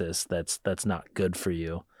basis that's not good for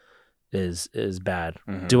you is bad.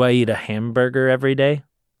 Mm-hmm. Do I eat a hamburger every day?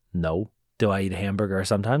 No. Do I eat a hamburger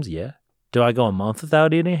sometimes? Yeah. Do I go a month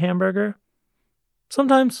without eating a hamburger?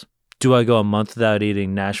 Sometimes. Do I go a month without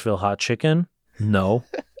eating Nashville hot chicken? No.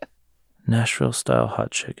 Nashville style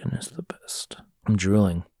hot chicken is the best. I'm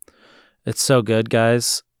drooling. It's so good,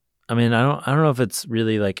 guys. I mean, I don't know if it's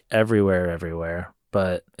really everywhere,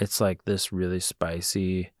 but it's this really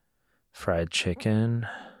spicy fried chicken.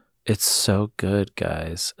 It's so good,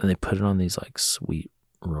 guys. And they put it on these sweet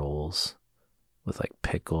rolls with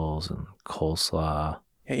pickles and coleslaw.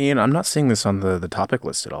 Hey, Ian, I'm not seeing this on the topic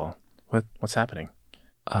list at all. What's happening?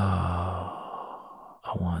 Oh,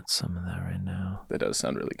 I want some of that right now. That does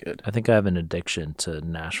sound really good. I think I have an addiction to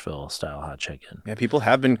Nashville style hot chicken. Yeah, people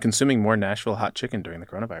have been consuming more Nashville hot chicken during the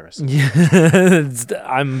coronavirus. Yeah,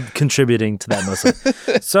 I'm contributing to that mostly.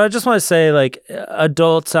 So I just want to say,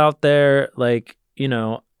 adults out there,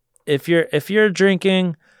 if you're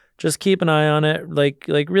drinking, just keep an eye on it.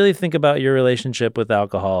 Really think about your relationship with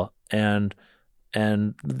alcohol and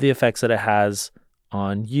the effects that it has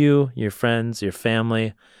on you, your friends, your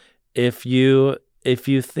family. If you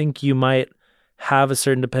think you might have a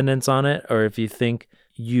certain dependence on it, or if you think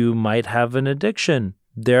you might have an addiction,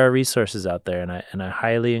 there are resources out there, and I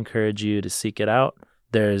highly encourage you to seek it out.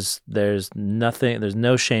 There's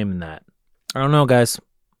no shame in that. I don't know, guys.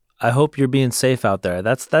 I hope you're being safe out there.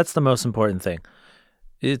 That's the most important thing.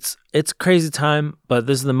 It's a crazy time, but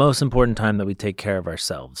this is the most important time that we take care of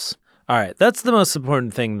ourselves. All right, that's the most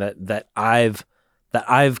important thing that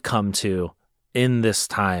I've come to in this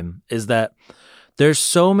time, is that there's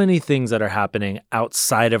so many things that are happening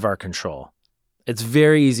outside of our control. It's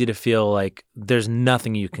very easy to feel like there's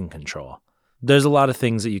nothing you can control. There's a lot of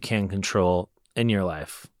things that you can control in your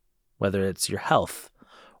life, whether it's your health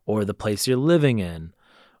or the place you're living in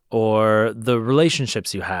or the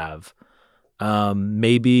relationships you have.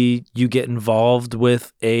 Maybe you get involved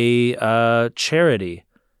with a charity.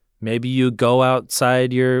 Maybe you go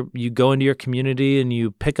outside you go into your community and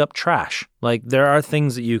you pick up trash. There are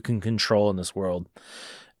things that you can control in this world.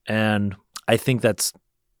 And I think that's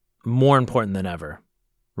more important than ever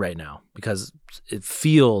right now, because it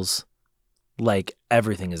feels like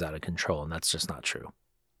everything is out of control, and that's just not true.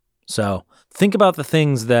 So think about the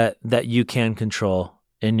things that you can control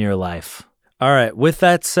in your life. All right. With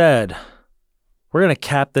that said, We're going to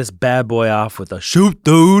cap this bad boy off with a shoot,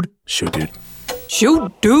 dude. Shoot, dude.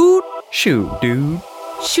 Shoot, dude. Shoot, dude.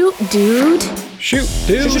 Shoot, dude. Shoot,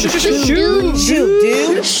 dude. Shoot, dude. Shoot,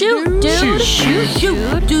 dude. Shoot, dude.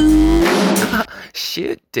 Shoot, dude.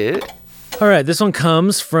 Shoot, dude. All right, this one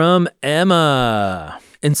comes from Emma.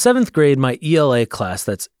 In 7th grade, my ELA class,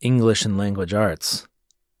 that's English and Language Arts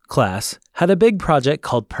class, had a big project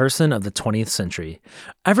called Person of the 20th Century.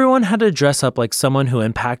 Everyone had to dress up like someone who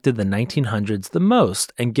impacted the 1900s the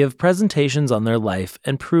most and give presentations on their life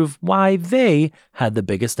and prove why they had the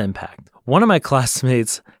biggest impact. One of my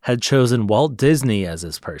classmates had chosen Walt Disney as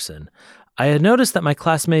his person. I had noticed that my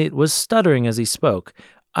classmate was stuttering as he spoke.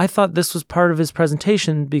 I thought this was part of his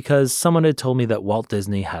presentation because someone had told me that Walt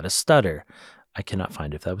Disney had a stutter. I cannot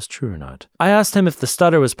find if that was true or not. I asked him if the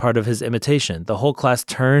stutter was part of his imitation. The whole class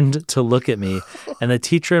turned to look at me, and the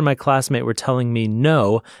teacher and my classmate were telling me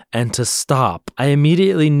no and to stop. I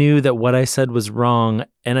immediately knew that what I said was wrong,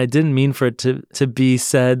 and I didn't mean for it to be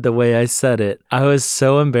said the way I said it. I was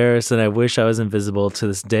so embarrassed, and I wish I was invisible. To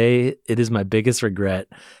this day, it is my biggest regret.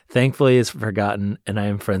 Thankfully, it's forgotten, and I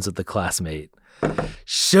am friends with the classmate.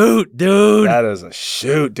 Shoot, dude! That is a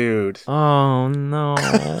shoot, dude. Oh,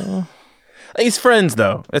 no. He's friends,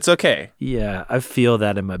 though. It's okay. Yeah, I feel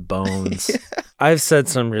that in my bones. I've said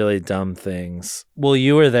some really dumb things. Well,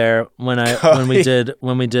 you were there when we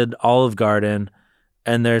did Olive Garden,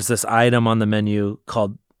 and there's this item on the menu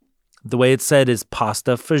called, the way it's said is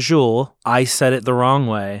pasta fajoule. I said it the wrong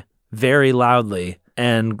way, very loudly,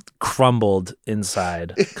 and crumbled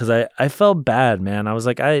inside because I felt bad, man. I was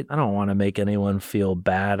like, I don't want to make anyone feel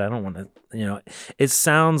bad. I don't want to, it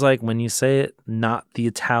sounds like when you say it not the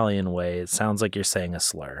Italian way, it sounds like you're saying a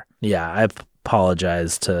slur. Yeah, I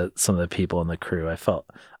apologize to some of the people in the crew. I felt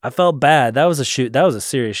bad. That was a shoot. That was a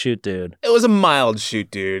serious shoot, dude. It was a mild shoot,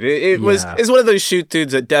 dude. It's one of those shoot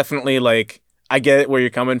dudes that definitely, like, I get it where you're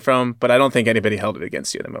coming from, but I don't think anybody held it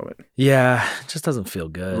against you in the moment. Yeah, it just doesn't feel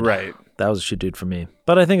good. Right. That was a shoot dude for me.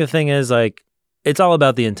 But I think the thing is, like, it's all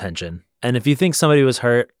about the intention. And if you think somebody was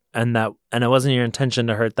hurt and it wasn't your intention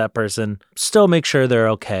to hurt that person, still make sure they're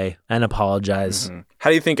okay and apologize. Mm-hmm.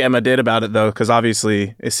 How do you think Emma did about it, though? Because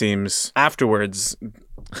obviously it seems afterwards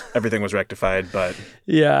everything was rectified, but...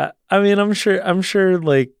 Yeah, I mean, I'm sure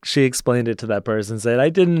like she explained it to that person, said, I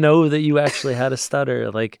didn't know that you actually had a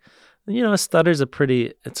stutter. Like, a stutter's a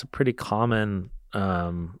pretty common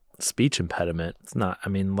speech impediment. It's not, I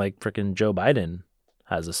mean, like freaking Joe Biden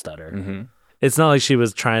has a stutter. Mm-hmm. It's not like she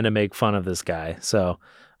was trying to make fun of this guy. So,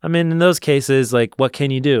 I mean, in those cases, like, what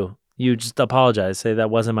can you do? You just apologize, say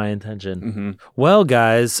that wasn't my intention. Mm-hmm. Well,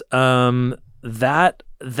 guys,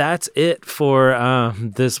 that's it for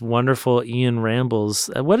this wonderful Ian Rambles.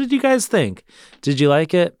 What did you guys think? Did you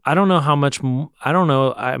like it? I don't know how much. I don't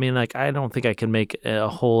know. I mean, like, I don't think I can make a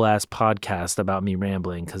whole ass podcast about me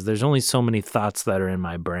rambling because there's only so many thoughts that are in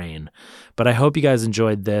my brain. But I hope you guys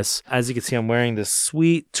enjoyed this. As you can see, I'm wearing this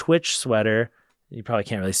sweet Twitch sweater. You probably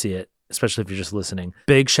can't really see it, especially if you're just listening.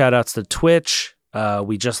 Big shout outs to Twitch.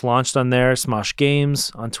 We just launched on there, Smosh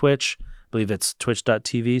Games on Twitch. I believe it's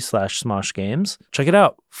twitch.tv/Smosh Games. Check it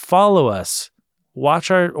out. Follow us. Watch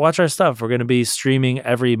our stuff. We're going to be streaming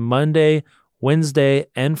every Monday, Wednesday,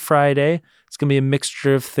 and Friday. It's going to be a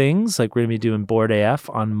mixture of things. Like, we're going to be doing Bored AF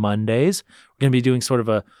on Mondays. We're going to be doing sort of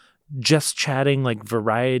a just chatting, like,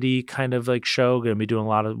 variety kind of like show. We're going to be doing a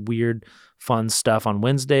lot of weird, fun stuff on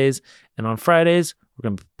Wednesdays. And on Fridays, we're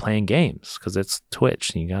going to be playing games because it's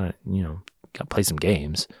Twitch. And you got to play some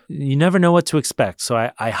games. You never know what to expect. So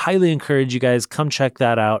I highly encourage you guys, come check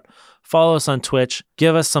that out. Follow us on Twitch.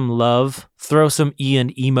 Give us some love. Throw some Ian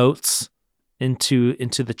emotes into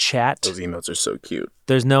the chat. Those emotes are so cute.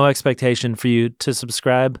 There's no expectation for you to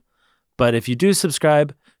subscribe. But if you do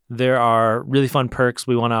subscribe, there are really fun perks.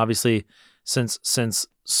 We want to obviously, since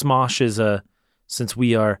Smosh is since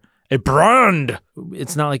we are a brand,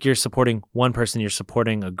 it's not like you're supporting one person, you're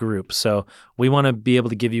supporting a group. So we want to be able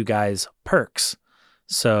to give you guys perks.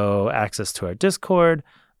 So access to our Discord,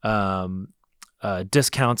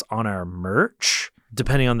 discounts on our merch.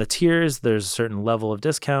 Depending on the tiers, there's a certain level of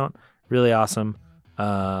discount. Really awesome.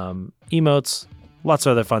 Emotes, lots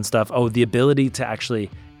of other fun stuff. Oh, the ability to actually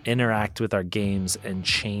interact with our games and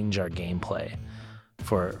change our gameplay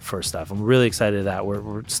for stuff. I'm really excited to that.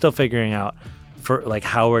 We're still figuring out for like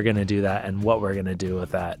how we're going to do that and what we're going to do with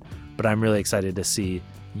that. But I'm really excited to see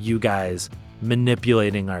you guys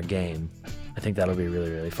manipulating our game. I think that'll be really,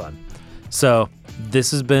 really fun. So this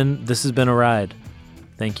has been a ride.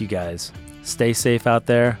 Thank you guys. Stay safe out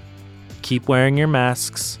there. Keep wearing your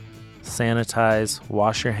masks. Sanitize.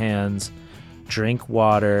 Wash your hands. Drink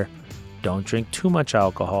water. Don't drink too much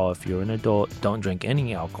alcohol if you're an adult. Don't drink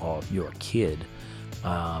any alcohol if you're a kid.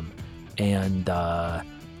 And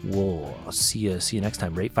we'll see you next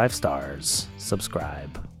time. Rate 5 stars.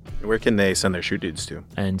 Subscribe. Where can they send their shoot dudes to?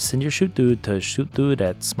 And send your shoot dude to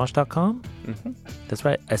shootdude@smosh.com. Mm-hmm. That's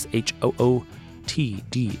right. SHOOTDOOD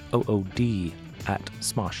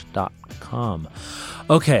 @smosh.com.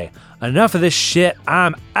 Okay, enough of this shit.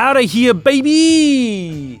 I'm out of here,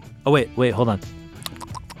 baby. Oh, wait, hold on.